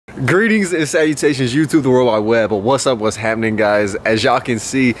Greetings and salutations, YouTube, the World Wide Web. But what's up, what's happening, guys? As y'all can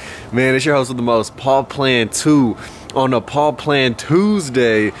see, man, it's your host with the most, Paul Plan 2, on a Paul Plan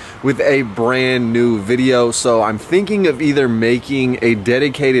Tuesday with a brand new video. So I'm thinking of either making a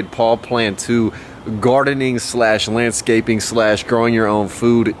dedicated Paul Plan 2 gardening slash landscaping slash growing your own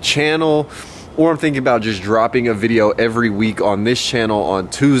food channel, or I'm thinking about just dropping a video every week on this channel on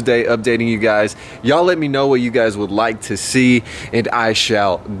Tuesday, updating you guys. Y'all let me know what you guys would like to see, and I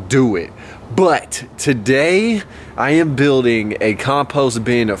shall do it. But today, I am building a compost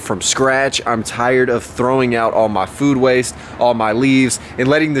bin from scratch. I'm tired of throwing out all my food waste, all my leaves, and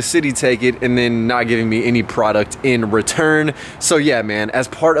letting the city take it and then not giving me any product in return. So yeah, man, as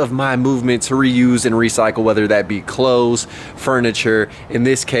part of my movement to reuse and recycle, whether that be clothes, furniture, in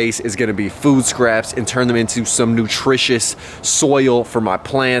this case, is gonna be food scraps, and turn them into some nutritious soil for my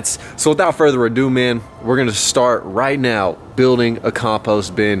plants. So without further ado, man, we're gonna start right now building a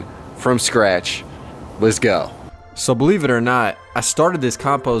compost bin from scratch. Let's go. So believe it or not, I started this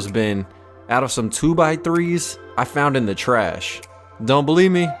compost bin out of some 2x3s I found in the trash. Don't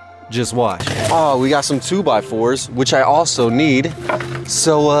believe me? Just watch. Oh, we got some 2x4s, which I also need.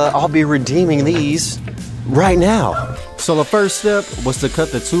 So I'll be redeeming these right now. So the first step was to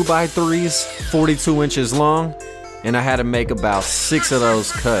cut the 2x3s 42 inches long, and I had to make about 6 of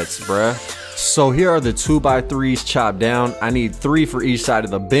those cuts, bruh. So here are the 2x3s chopped down. I need 3 for each side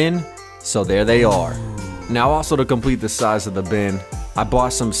of the bin, so there they are. Now also, to complete the size of the bin, I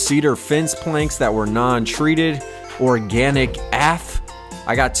bought some cedar fence planks that were non-treated, organic AF.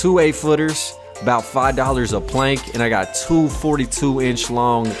 I got 2 8-footers, about $5 a plank, and I got 2 42-inch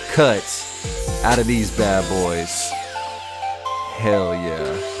long cuts out of these bad boys. Hell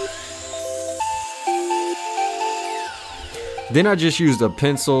yeah. Then I just used a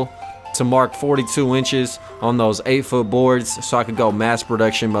pencil to mark 42 inches on those 8-foot boards so I could go mass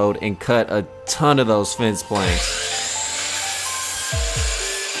production mode and cut a ton of those fence planks.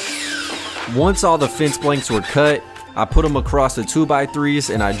 Once all the fence planks were cut, I put them across the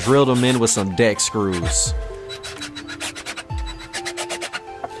 2x3s and I drilled them in with some deck screws.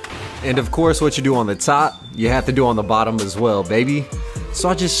 And of course, what you do on the top, you have to do on the bottom as well, baby. So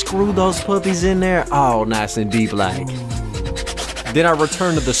I just screwed those puppies in there all nice and deep like. Then I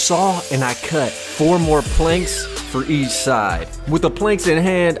returned to the saw and I cut 4 more planks for each side. With the planks in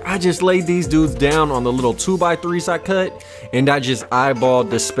hand, I just laid these dudes down on the little 2x3s I cut, and I just eyeballed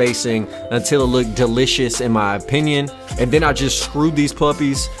the spacing until it looked delicious in my opinion. And then I just screwed these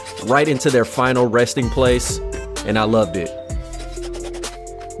puppies right into their final resting place, and I loved it.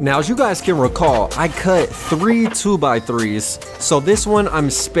 Now, as you guys can recall, I cut 3 2x3s, so this one I'm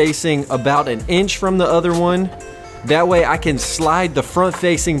spacing about 1 inch from the other one. That way I can slide the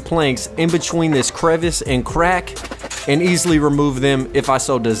front-facing planks in between this crevice and crack and easily remove them if I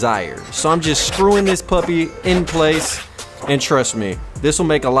so desire. So I'm just screwing this puppy in place, and trust me, this will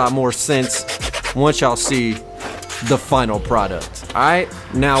make a lot more sense once y'all see the final product. Alright,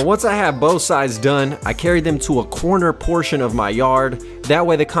 now once I have both sides done, I carry them to a corner portion of my yard. That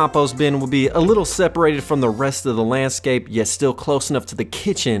way the compost bin will be a little separated from the rest of the landscape, yet still close enough to the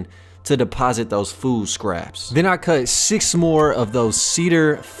kitchen to deposit those food scraps. Then I cut 6 more of those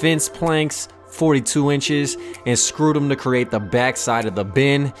cedar fence planks, 42 inches, and screwed them to create the back side of the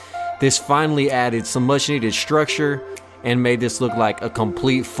bin. This finally added some much needed structure and made this look like a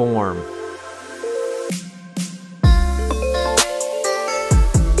complete form.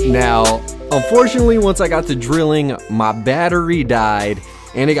 Now, unfortunately, once I got to drilling, my battery died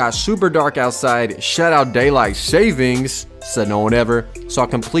and it got super dark outside. Shout out daylight savings, said no one ever. So I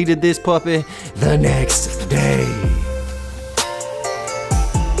completed this puppy the next day.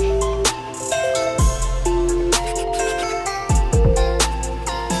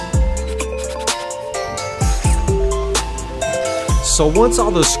 So once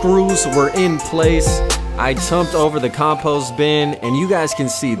all the screws were in place, I tumped over the compost bin, and you guys can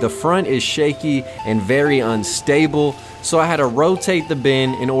see the front is shaky and very unstable. So I had to rotate the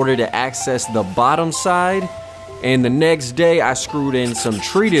bin in order to access the bottom side. And the next day I screwed in some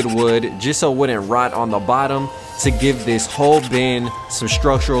treated wood just so it wouldn't rot on the bottom to give this whole bin some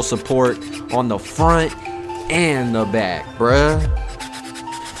structural support on the front and the back, bruh.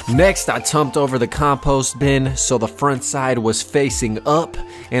 Next, I tumped over the compost bin so the front side was facing up,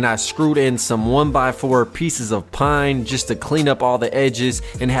 and I screwed in some 1x4 pieces of pine just to clean up all the edges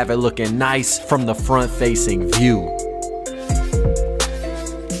and have it looking nice from the front facing view.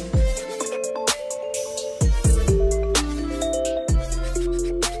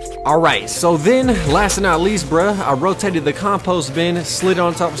 Alright, so then, last but not least, bruh, I rotated the compost bin, slid it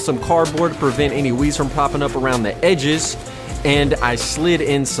on top of some cardboard to prevent any weeds from popping up around the edges, and I slid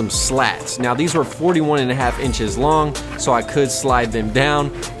in some slats. Now these were 41.5 inches long, so I could slide them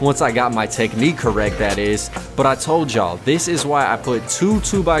down once I got my technique correct, that is. But I told y'all, this is why I put two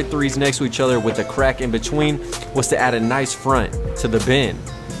 2x3s next to each other with a crack in between, was to add a nice front to the bin.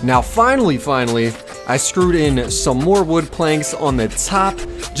 Now finally, I screwed in some more wood planks on the top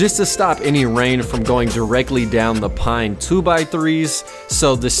just to stop any rain from going directly down the pine 2x3s,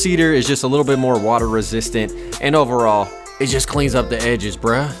 so the cedar is just a little bit more water resistant, and overall, it just cleans up the edges,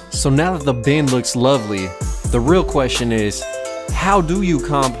 bruh. So now that the bin looks lovely, the real question is, how do you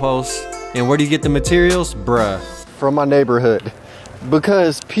compost, and where do you get the materials? Bruh. From my neighborhood.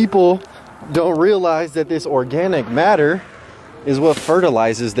 Because people don't realize that this organic matter is what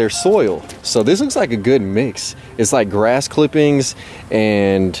fertilizes their soil. So this looks like a good mix. It's like grass clippings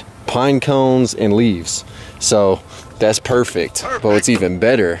and pine cones and leaves. So that's perfect. But what's even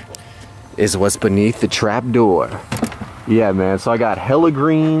better is what's beneath the trap door. Yeah, man, so I got hella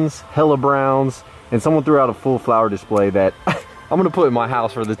greens, hella browns, and someone threw out a full flower display that I'm gonna put in my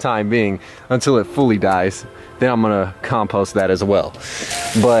house for the time being until it fully dies. Then I'm gonna compost that as well.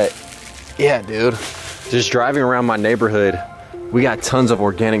 But yeah, dude, just driving around my neighborhood, we got tons of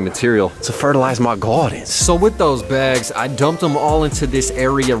organic material to fertilize my gardens. So with those bags, I dumped them all into this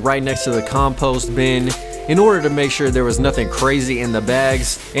area right next to the compost bin in order to make sure there was nothing crazy in the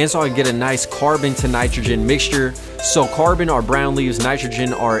bags, and so I could get a nice carbon to nitrogen mixture. So carbon are brown leaves,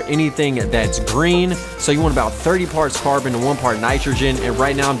 nitrogen are anything that's green. So you want about 30 parts carbon and 1 part nitrogen. And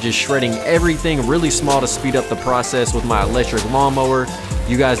right now I'm just shredding everything really small to speed up the process with my electric lawnmower.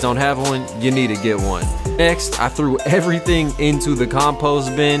 You guys don't have one, you need to get one. Next, I threw everything into the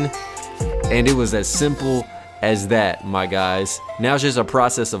compost bin, and it was as simple as that, my guys. Now it's just a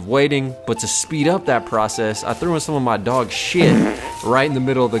process of waiting, but to speed up that process, I threw in some of my dog shit right in the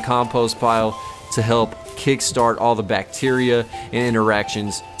middle of the compost pile to help kickstart all the bacteria and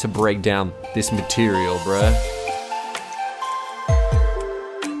interactions to break down this material, bruh.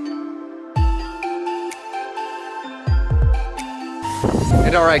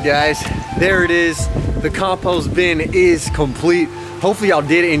 And all right, guys, there it is. The compost bin is complete. Hopefully y'all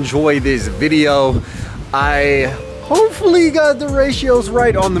did enjoy this video. I hopefully got the ratios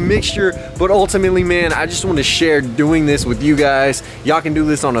right on the mixture, but ultimately, man, I just want to share doing this with you guys. Y'all can do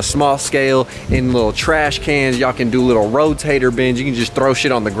this on a small scale in little trash cans. Y'all can do little rotator bins. You can just throw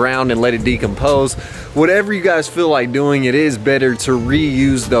shit on the ground and let it decompose. Whatever you guys feel like doing, it is better to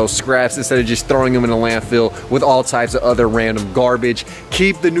reuse those scraps instead of just throwing them in a landfill with all types of other random garbage.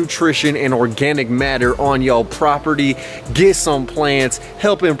 Keep the nutrition and organic matter on your property. Get some plants.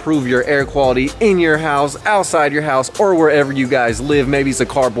 Help improve your air quality in your house, outside your house, or wherever you guys live. Maybe it's a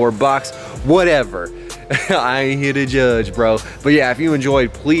cardboard box, whatever. I ain't here to judge, bro. But yeah, if you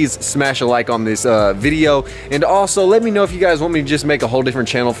enjoyed, please smash a like on this video. And also, let me know if you guys want me to just make a whole different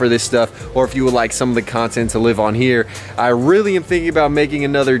channel for this stuff, or if you would like some of the content to live on here. I really am thinking about making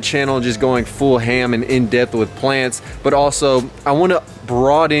another channel, just going full ham and in-depth with plants. But also, I want to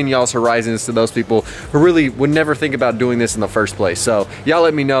broaden y'all's horizons to those people who really would never think about doing this in the first place. So y'all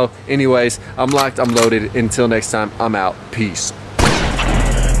let me know. Anyways, I'm locked, I'm loaded. Until next time, I'm out. Peace.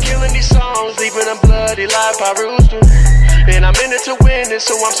 Killing these songs, leaving a bloody life I roost through. And I'm in it to win it,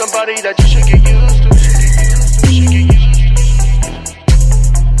 so I'm somebody that you should get used to.